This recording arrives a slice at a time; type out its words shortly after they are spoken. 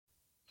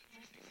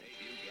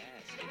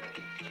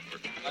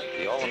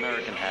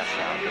American half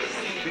pound,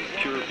 2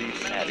 pure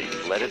beef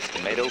patties, lettuce,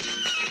 tomato.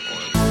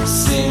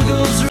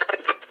 Singles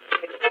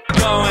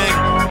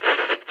going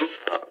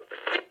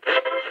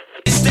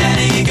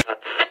steady.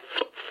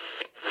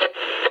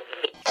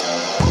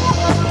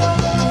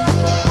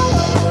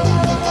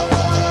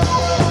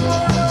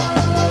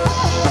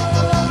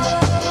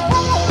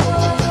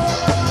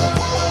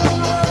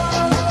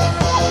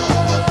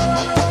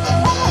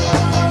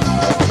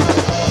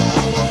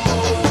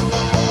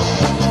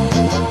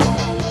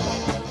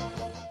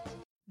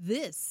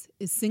 This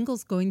is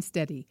Singles Going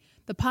Steady,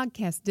 the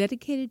podcast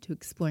dedicated to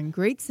exploring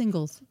great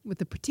singles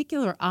with a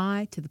particular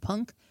eye to the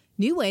punk,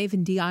 new wave,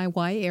 and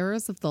DIY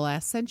eras of the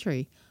last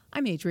century.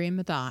 I'm Adrienne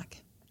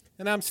Madoc.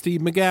 And I'm Steve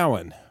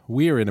McGowan.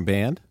 We are in a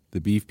band, The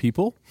Beef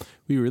People.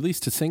 We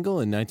released a single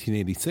in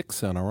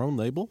 1986 on our own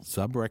label,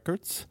 Sub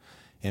Records.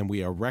 And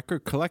we are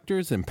record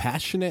collectors and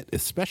passionate,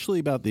 especially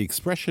about the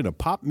expression of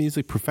pop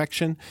music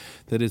perfection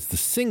that is the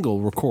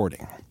single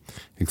recording.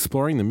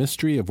 Exploring the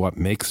mystery of what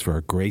makes for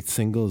a great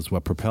single is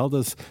what propelled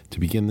us to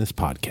begin this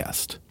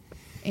podcast.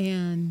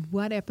 And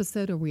what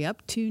episode are we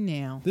up to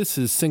now? This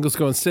is Singles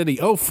Going Steady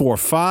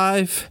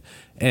 045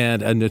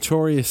 and a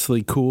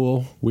notoriously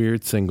cool,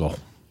 weird single.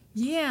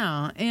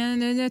 Yeah,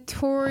 and a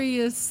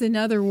notorious in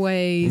other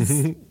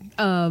ways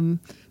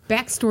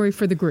backstory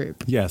for the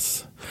group.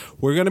 Yes.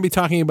 We're going to be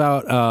talking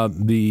about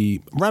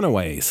the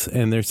Runaways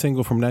and their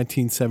single from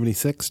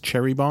 1976,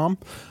 Cherry Bomb.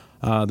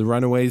 The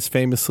Runaways,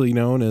 famously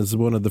known as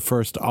one of the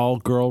first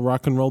all-girl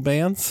rock and roll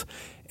bands.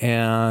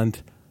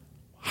 And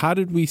how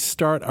did we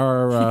start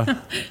our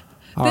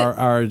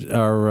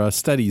our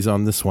studies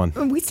on this one?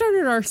 We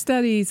started our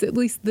studies, at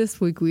least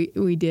this week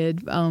we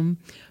did,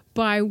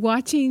 by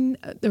watching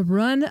the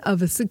run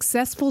of a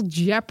successful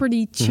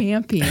Jeopardy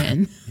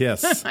champion.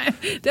 Yes.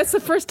 That's the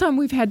first time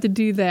we've had to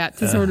do that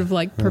to sort of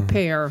like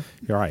prepare.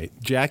 You're right.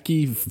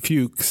 Jackie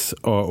Fuchs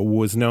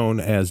was known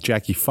as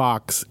Jackie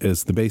Fox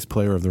as the bass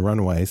player of the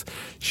Runaways.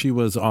 She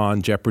was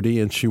on Jeopardy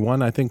and she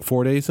won, I think,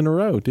 4 days in a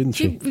row, didn't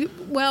she?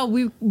 Well,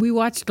 we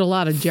watched a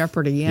lot of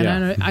Jeopardy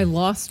and I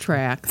lost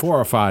track. 4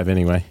 or 5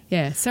 anyway.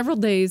 Yeah, several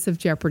days of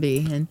Jeopardy,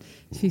 and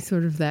she's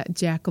sort of that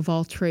jack of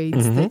all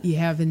trades that you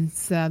have in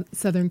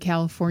Southern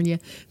California.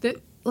 That,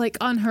 like,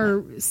 on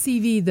her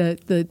CV,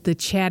 the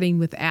chatting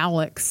with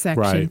Alex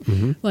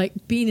section, like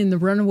being in the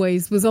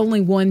Runaways was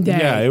only one day.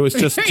 Yeah, it was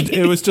just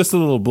a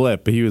little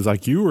blip. He was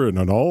like, "You were in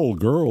an all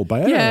girl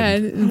band." Yeah,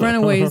 and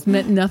Runaways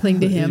meant nothing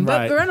to him,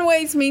 but the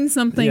Runaways mean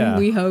something. Yeah.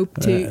 We hope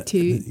to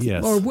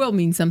yes. or will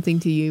mean something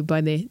to you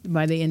by the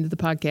end of the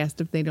podcast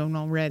if they don't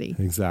already.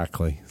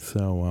 Exactly.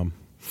 So.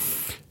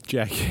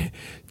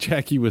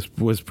 Jackie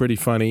was pretty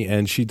funny,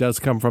 and she does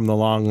come from the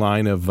long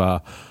line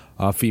of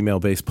female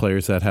bass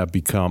players that have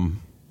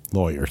become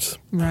lawyers.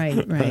 Right.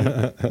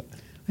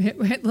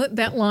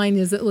 That line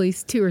is at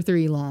least 2 or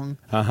 3 long.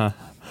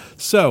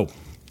 So,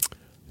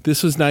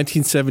 this was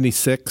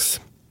 1976.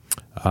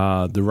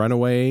 The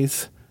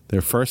Runaways,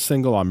 their first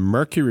single on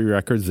Mercury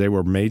Records. They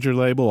were major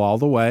label all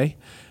the way.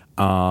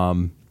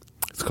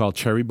 It's called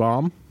Cherry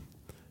Bomb,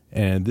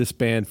 and this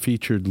band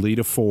featured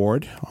Lita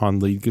Ford on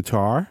lead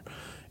guitar.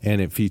 And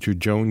it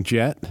featured Joan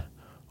Jett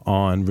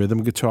on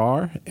rhythm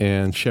guitar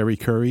and Sherry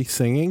Curry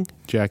singing,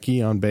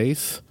 Jackie on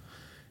bass,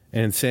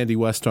 and Sandy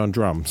West on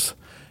drums.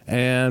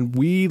 And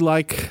we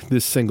like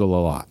this single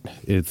a lot.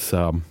 It's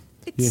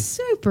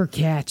super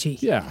catchy.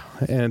 Yeah,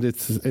 and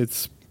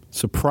it's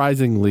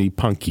surprisingly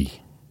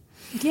punky.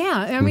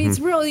 Yeah, I mean, it's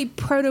really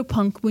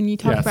proto-punk. When you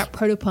talk about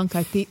proto-punk,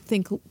 I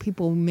think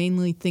people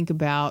mainly think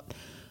about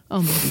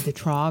maybe the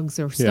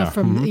Trogs or stuff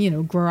from,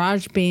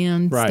 garage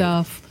band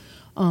stuff.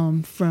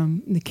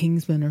 From the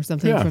Kingsmen or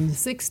something from the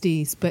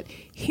 60s. But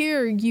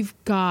here you've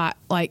got,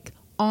 like,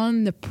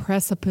 on the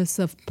precipice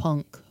of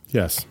punk.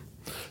 Yes.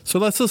 So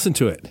let's listen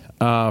to it.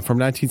 From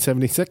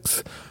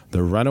 1976,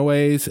 The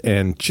Runaways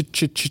and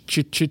Cherry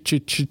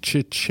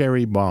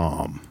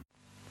Bomb.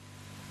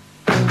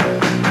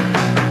 Can't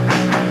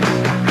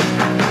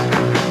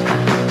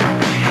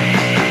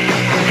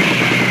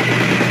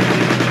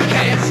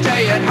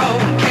stay at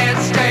home, can't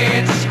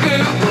stay at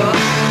school.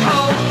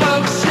 Old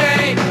folks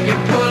say you're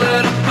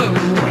pulling a fool.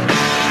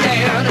 Stay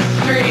on the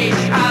street,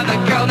 I'm the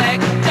girl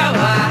next door.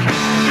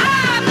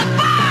 I'm the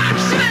fox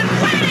you've been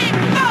waiting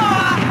for.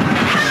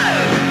 Hello,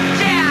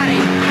 Daddy.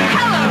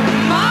 Hello,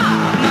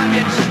 Mom. I'm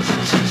your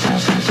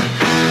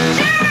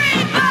Jerry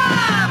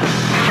Bob.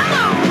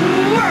 Hello,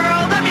 world.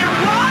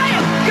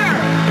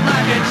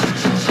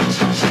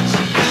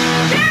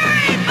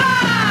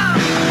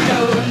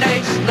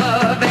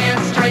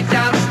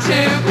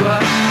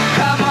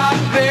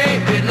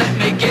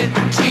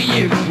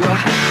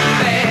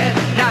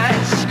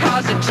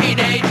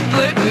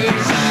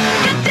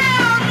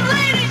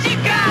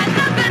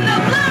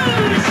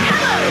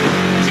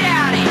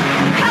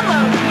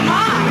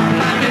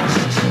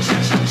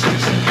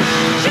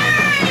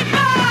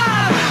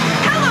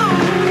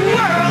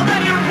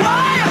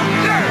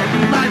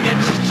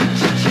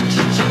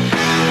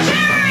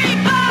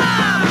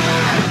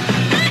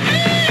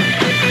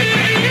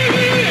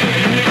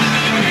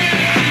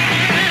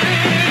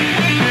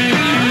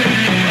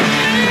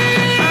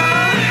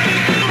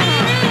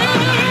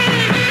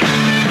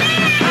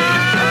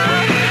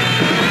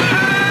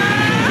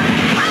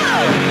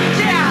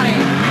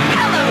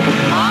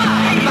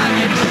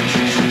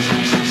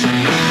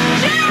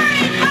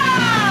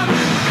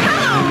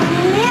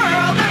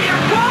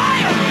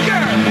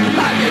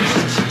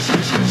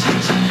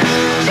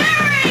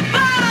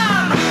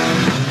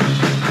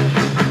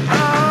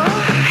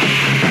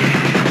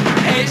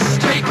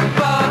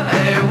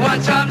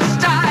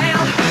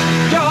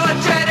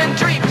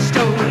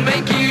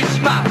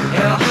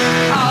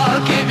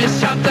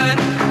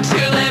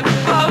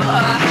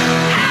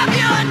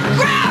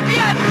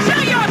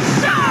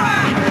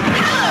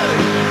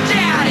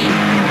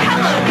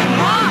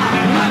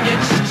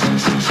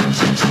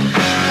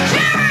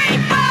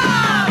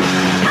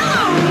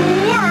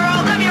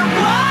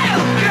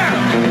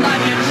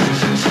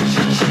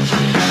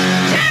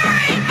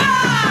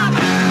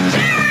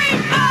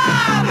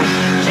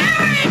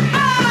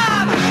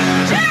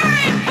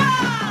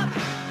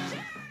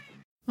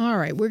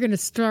 right, we're going to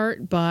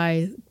start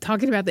by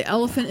talking about the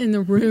elephant in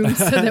the room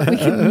so that we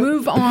can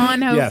move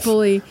on,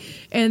 hopefully.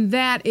 Yes. And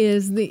that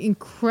is the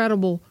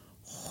incredible,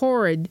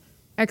 horrid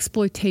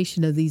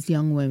exploitation of these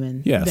young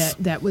women. Yes.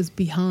 That was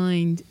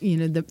behind,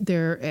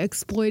 their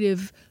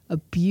exploitive,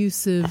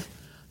 abusive,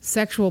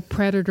 sexual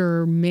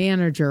predator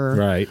manager,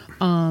 right?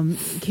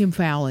 Kim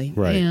Fowley,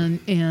 right?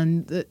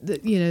 And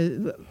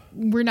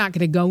we're not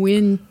going to go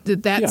in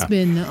that's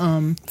been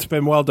it's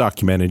been well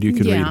documented. You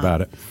can read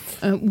about it,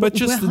 but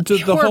just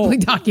the whole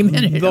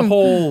documented. The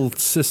whole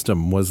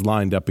system was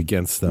lined up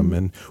against them,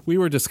 and we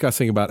were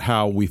discussing about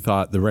how we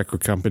thought the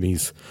record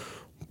companies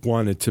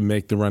wanted to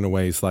make the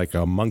Runaways like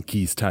a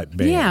Monkees type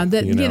band.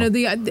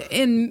 Yeah,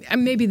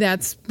 and maybe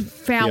that's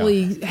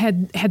Fowley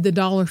had the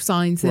dollar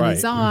signs in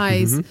his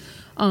eyes.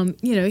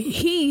 Mm-hmm.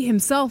 He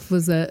himself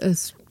was a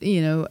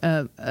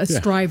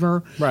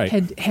striver. Right.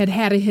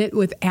 Had a hit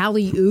with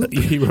Alley Oop.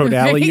 He wrote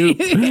Alley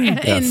Oop in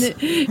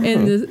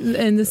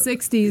the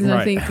 60s, and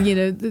I think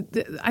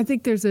I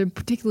think there's a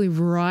particular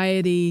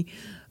variety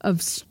of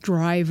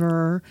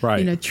striver,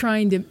 right?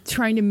 Trying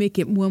to make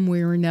it one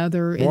way or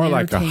another. More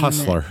like a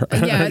hustler.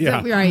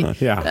 Yeah,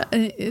 right.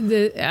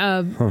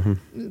 Yeah.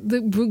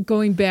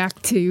 Going back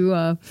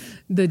to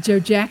the Joe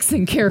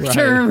Jackson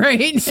character, right?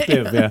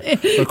 Spiv,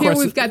 yeah. Of course,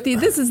 here we've got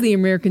this is the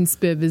American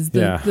Spiv, is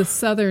the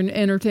Southern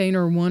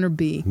entertainer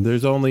wannabe.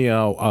 There's only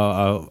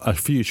a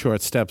few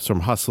short steps from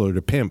hustler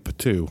to pimp,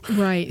 too.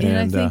 Right, and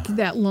I think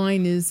that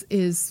line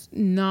is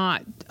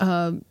not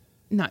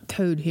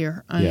towed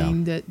here. I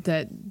mean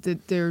that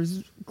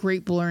there's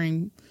great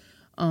blurring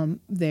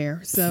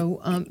there.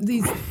 So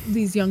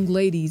these young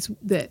ladies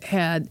that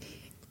had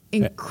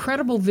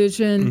incredible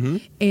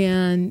vision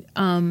and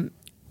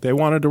they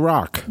wanted to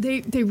rock.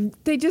 They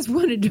just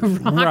wanted to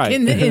rock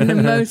in the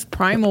most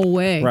primal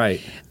way.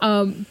 Right.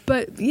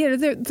 But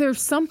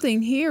there's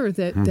something here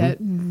that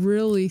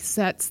really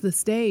sets the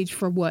stage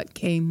for what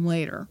came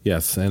later.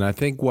 Yes, and I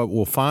think what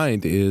we'll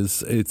find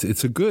is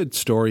it's a good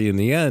story in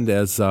the end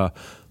as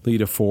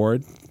Lita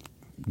Ford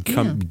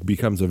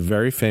becomes a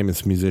very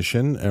famous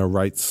musician,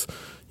 writes,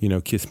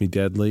 Kiss Me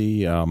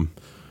Deadly,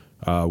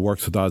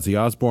 works with Ozzy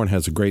Osbourne,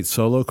 has a great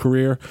solo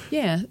career.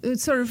 Yeah,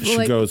 it's sort of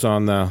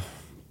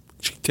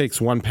she takes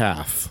one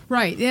path.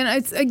 Right,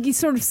 and you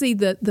sort of see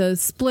the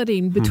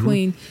splitting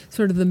between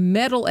sort of the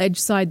metal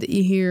edge side that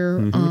you hear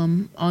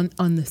on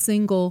the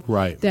single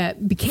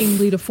that became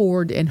Lita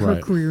Ford and her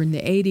career in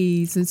the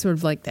 80s, and sort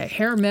of like the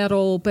hair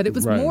metal, but it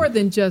was more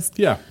than just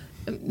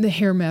the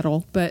hair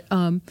metal, but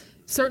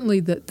certainly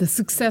the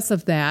success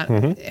of that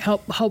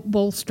helped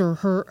bolster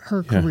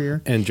her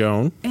career. And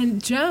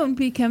Joan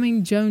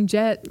becoming Joan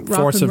Jett,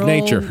 Force of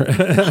Nature,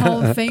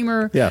 Hall of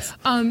Famer. Yes,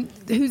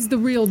 who's the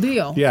real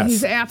deal. Yes,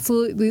 who's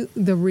absolutely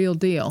the real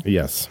deal.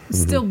 Yes,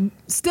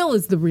 still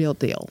is the real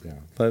deal. Yeah.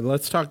 But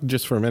let's talk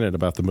just for a minute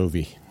about the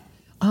movie.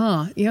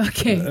 Yeah,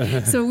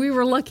 okay. So we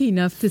were lucky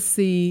enough to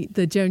see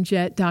the Joan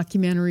Jett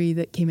documentary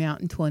that came out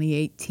in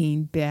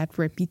 2018, Bad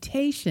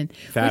Reputation.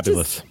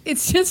 Fabulous.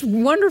 It's just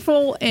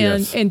wonderful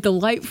and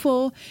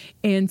delightful,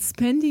 and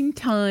spending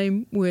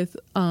time with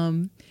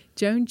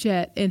Joan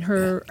Jett and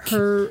her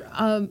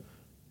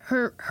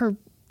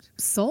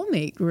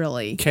soulmate,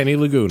 really. Kenny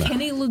Laguna,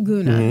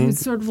 who's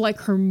sort of like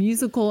her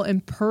musical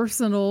and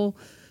personal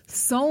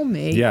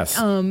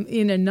soulmate,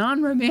 in a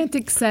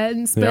non-romantic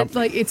sense, but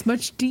like it's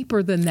much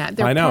deeper than that.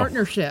 Their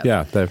partnership,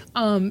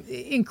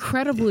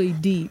 incredibly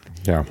deep.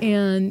 Yeah,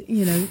 and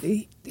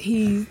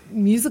he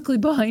musically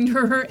behind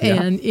her,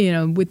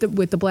 and with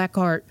the Black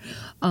Heart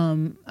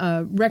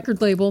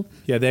record label.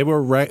 Yeah, they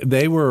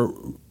were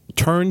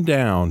turned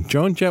down.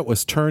 Joan Jett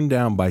was turned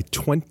down by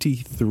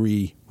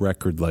 23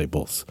 record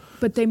labels.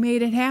 But they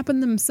made it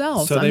happen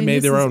themselves. So they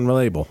made their own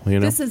label.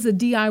 This is a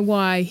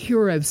DIY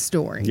hero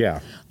story.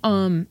 Yeah.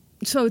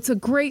 So it's a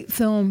great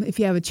film if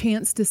you have a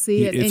chance to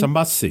see it. It's a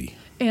must-see.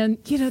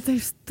 And,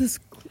 there's this,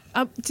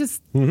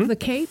 the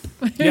cape.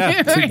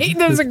 Yeah. Right?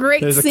 There's a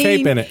great scene a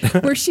cape in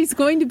it. where she's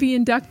going to be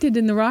inducted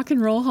in the Rock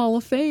and Roll Hall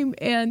of Fame,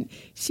 and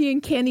she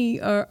and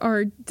Kenny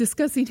are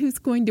discussing who's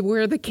going to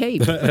wear the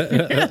cape.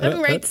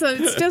 Right? So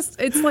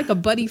it's like a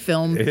buddy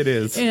film. It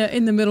is.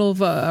 In the middle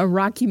of a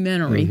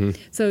rockumentary.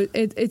 So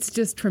it's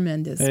just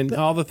tremendous. And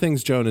all the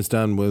things Joan has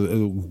done with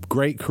a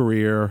great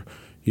career,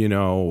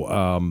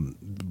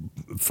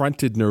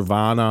 fronted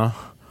Nirvana.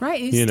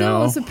 Right, he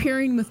still is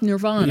appearing with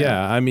Nirvana.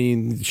 Yeah, I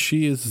mean,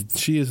 she is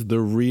the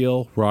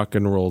real rock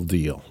and roll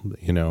deal,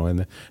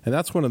 and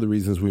that's one of the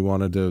reasons we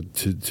wanted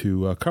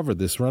to cover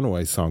this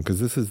Runaways song, because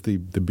this is the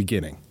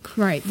beginning.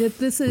 Right,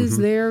 this is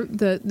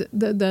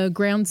the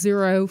ground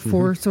zero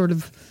for sort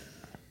of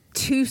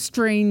two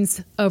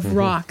strains of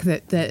rock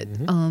that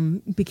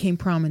became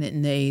prominent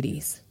in the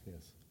 80s.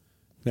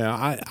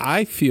 Now,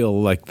 I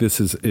feel like this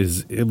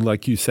is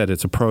like you said,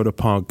 it's a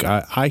proto-punk.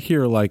 I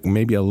hear like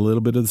maybe a little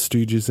bit of the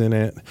Stooges in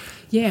it.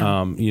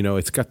 Yeah.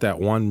 It's got that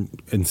one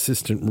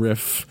insistent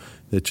riff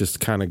that just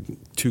kind of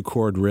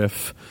two-chord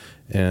riff.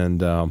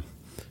 And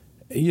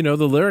you know,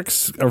 the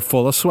lyrics are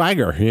full of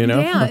swagger, you know?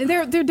 Yeah,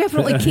 they're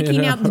definitely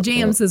kicking out the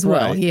jams as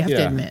well, Right, you have to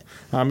yeah. admit.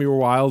 I'm your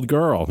wild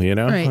girl, you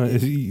know? Right.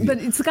 But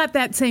it's got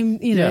that same,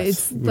 you know,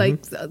 Yes. it's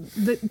like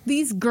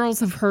these girls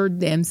have heard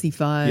the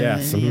MC5.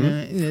 Yes, And, you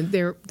know,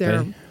 they're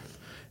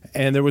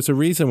And there was a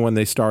reason when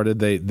they started,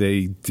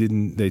 they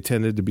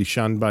tended to be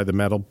shunned by the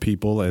metal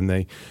people, and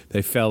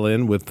they fell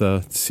in with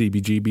the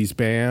CBGB's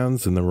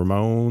bands and the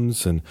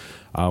Ramones. And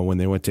when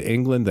they went to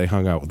England, they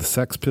hung out with the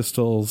Sex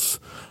Pistols.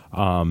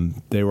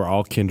 They were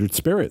all kindred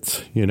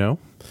spirits, you know.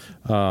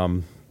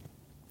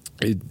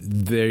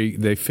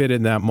 They fit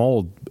in that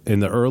mold in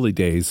the early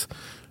days.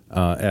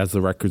 As the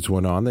records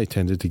went on, they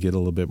tended to get a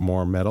little bit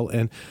more metal.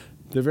 And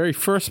the very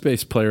first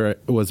bass player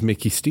was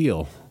Mickey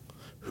Steele,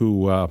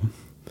 who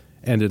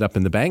ended up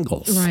in the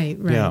Bangles. Right.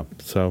 Yeah.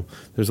 So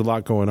there's a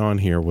lot going on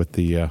here with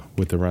the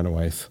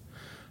Runaways.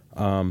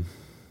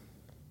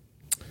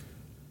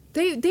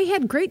 They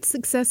had great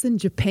success in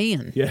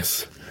Japan.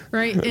 Yes.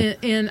 Right,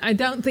 and I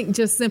don't think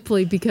just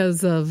simply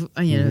because of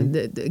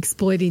the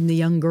exploiting the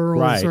young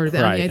girls Right, sort of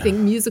thing. I mean, right. I think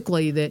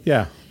musically that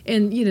Yeah.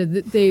 and you know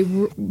they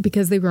were,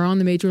 because they were on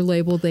the major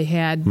label, they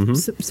had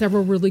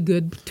several really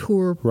good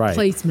tour Right.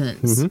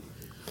 placements.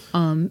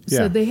 So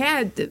Yeah. they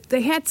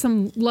had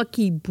some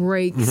lucky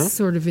breaks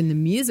sort of in the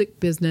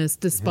music business,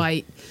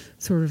 despite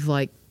sort of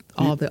like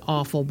all the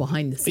awful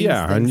behind the scenes.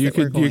 Yeah, things and you that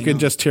were could going on.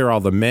 just hear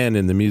all the men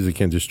in the music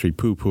industry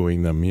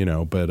poo-pooing them, you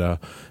know. But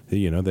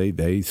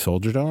they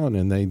soldiered on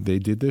and they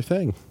did their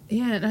thing.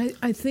 Yeah, and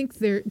I think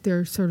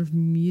their sort of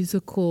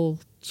musical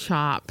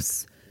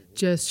chops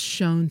just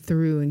shone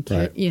through, and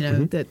Right. you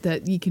know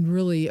that you can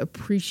really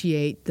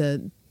appreciate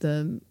the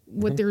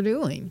what they're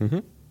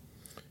doing.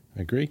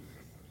 I agree.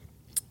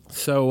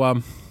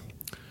 So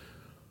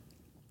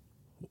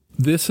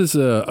this is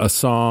a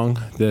song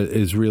that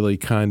is really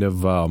kind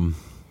of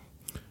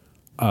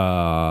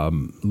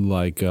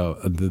like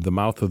the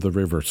mouth of the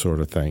river sort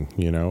of thing.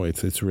 You know,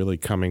 it's really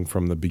coming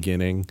from the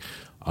beginning.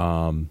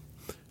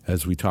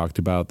 As we talked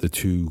about, the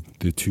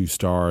two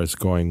stars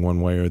going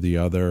one way or the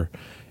other,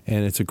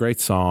 and it's a great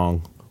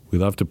song. We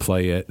love to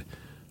play it.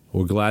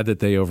 We're glad that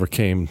they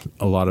overcame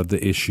a lot of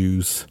the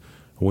issues.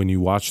 When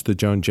you watch the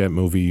Joan Jett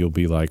movie, you'll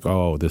be like,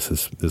 "Oh, this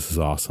is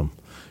awesome."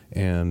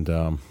 And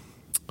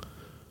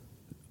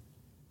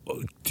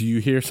do you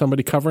hear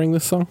somebody covering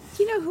this song?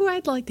 You know who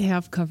I'd like to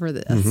have cover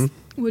this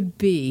would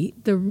be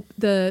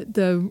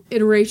the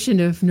iteration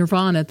of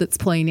Nirvana that's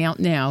playing out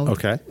now.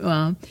 Okay.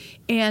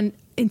 And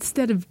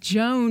instead of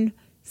Joan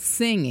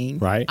singing,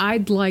 Right.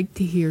 I'd like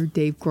to hear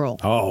Dave Grohl.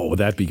 Oh,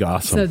 that'd be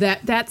awesome. So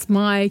that's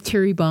my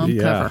Cherry Bomb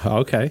cover.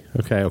 Okay.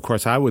 Of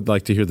course, I would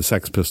like to hear the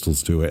Sex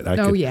Pistols do it. I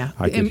could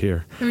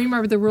hear. And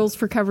remember the rules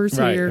for covers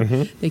Right,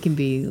 here. They can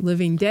be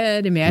living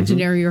dead,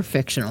 imaginary, or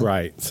fictional.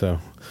 Right. So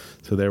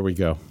there we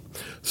go.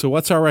 So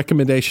what's our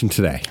recommendation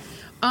today?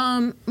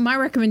 My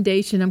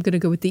recommendation, I'm going to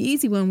go with the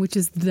easy one, which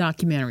is the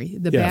documentary,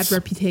 the Yes. Bad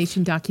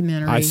Reputation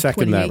documentary. I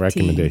second that 2018.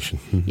 recommendation.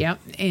 Yep,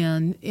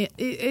 and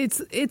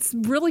it's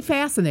really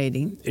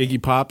fascinating.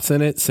 Iggy Pop's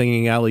in it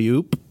singing Alley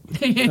Oop.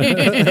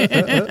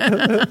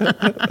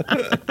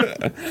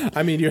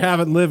 I mean, you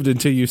haven't lived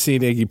until you've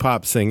seen Iggy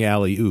Pop sing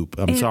Alley Oop.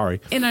 I'm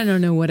sorry. And I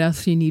don't know what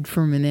else you need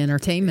from an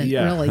entertainment,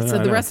 Yeah, really. So I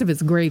the know. rest of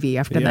it's gravy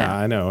after Yeah, that.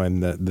 I know.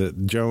 And the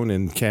Joan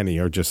and Kenny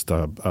are just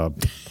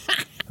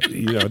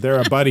they're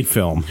a buddy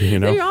film. You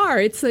know, They are.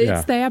 It's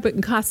Yeah. the Abbott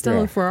and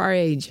Costello Yeah. for our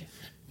age.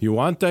 You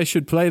want I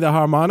should play the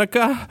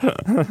harmonica?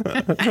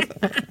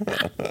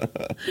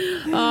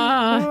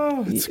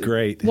 It's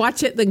great.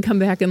 Watch it, then come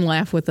back and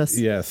laugh with us.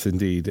 Yes,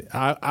 indeed.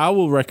 I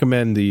will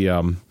recommend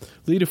the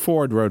Lita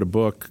Ford wrote a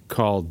book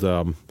called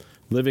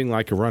Living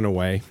Like a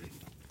Runaway.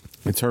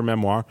 It's her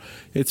memoir.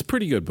 It's a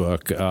pretty good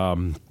book.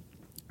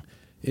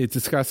 It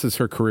discusses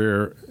her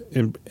career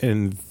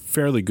in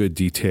fairly good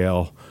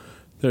detail.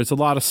 There's a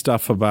lot of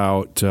stuff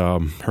about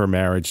her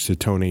marriage to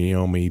Tony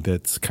Iommi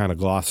that's kind of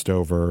glossed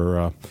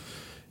over.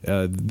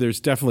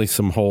 There's definitely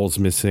some holes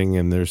missing,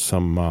 and there's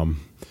some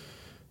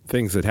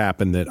things that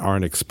happen that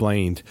aren't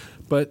explained.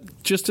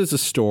 But just as a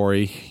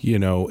story, you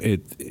know,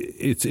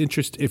 it's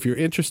if you're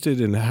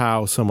interested in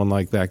how someone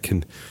like that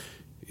can,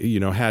 you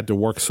know, had to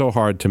work so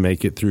hard to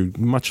make it through,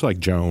 much like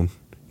Joan,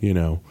 you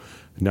know,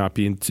 not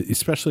being,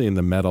 especially in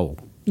the metal.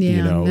 Yeah,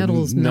 you know,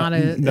 metal's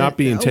not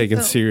being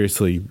taken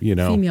seriously, you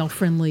know.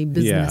 Female-friendly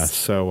business. Yeah,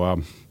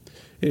 so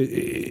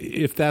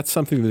if that's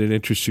something that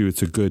interests you,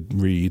 it's a good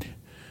read.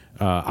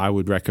 I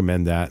would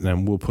recommend that,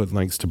 and we'll put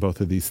links to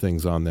both of these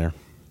things on there.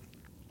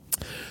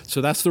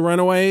 So that's the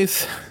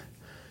Runaways.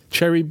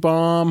 Cherry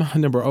Bomb,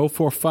 number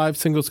 045,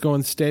 singles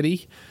going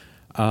steady.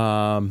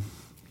 They're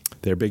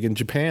big in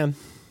Japan.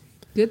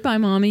 Goodbye,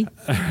 Mommy.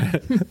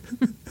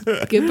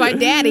 Goodbye,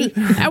 Daddy.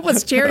 That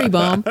was Cherry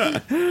Bomb.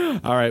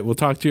 All right, we'll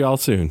talk to you all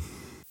soon.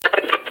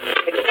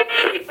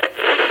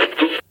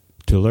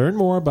 To learn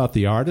more about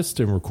the artists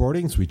and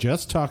recordings we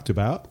just talked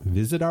about,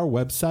 visit our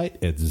website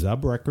at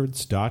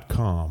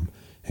zubrecords.com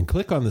and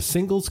click on the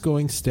Singles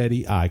Going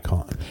Steady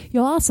icon.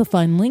 You'll also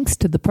find links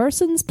to the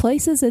persons,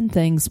 places, and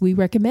things we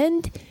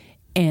recommend,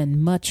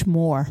 and much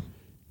more.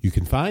 You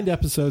can find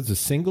episodes of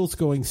Singles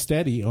Going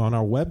Steady on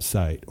our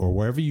website or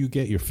wherever you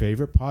get your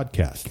favorite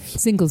podcasts.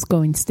 Singles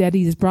Going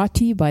Steady is brought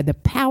to you by the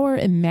power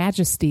and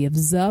majesty of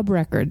Zub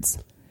Records.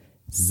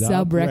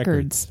 Zub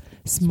Records.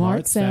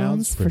 Smart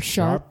sounds for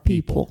sharp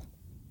people.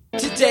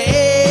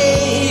 Today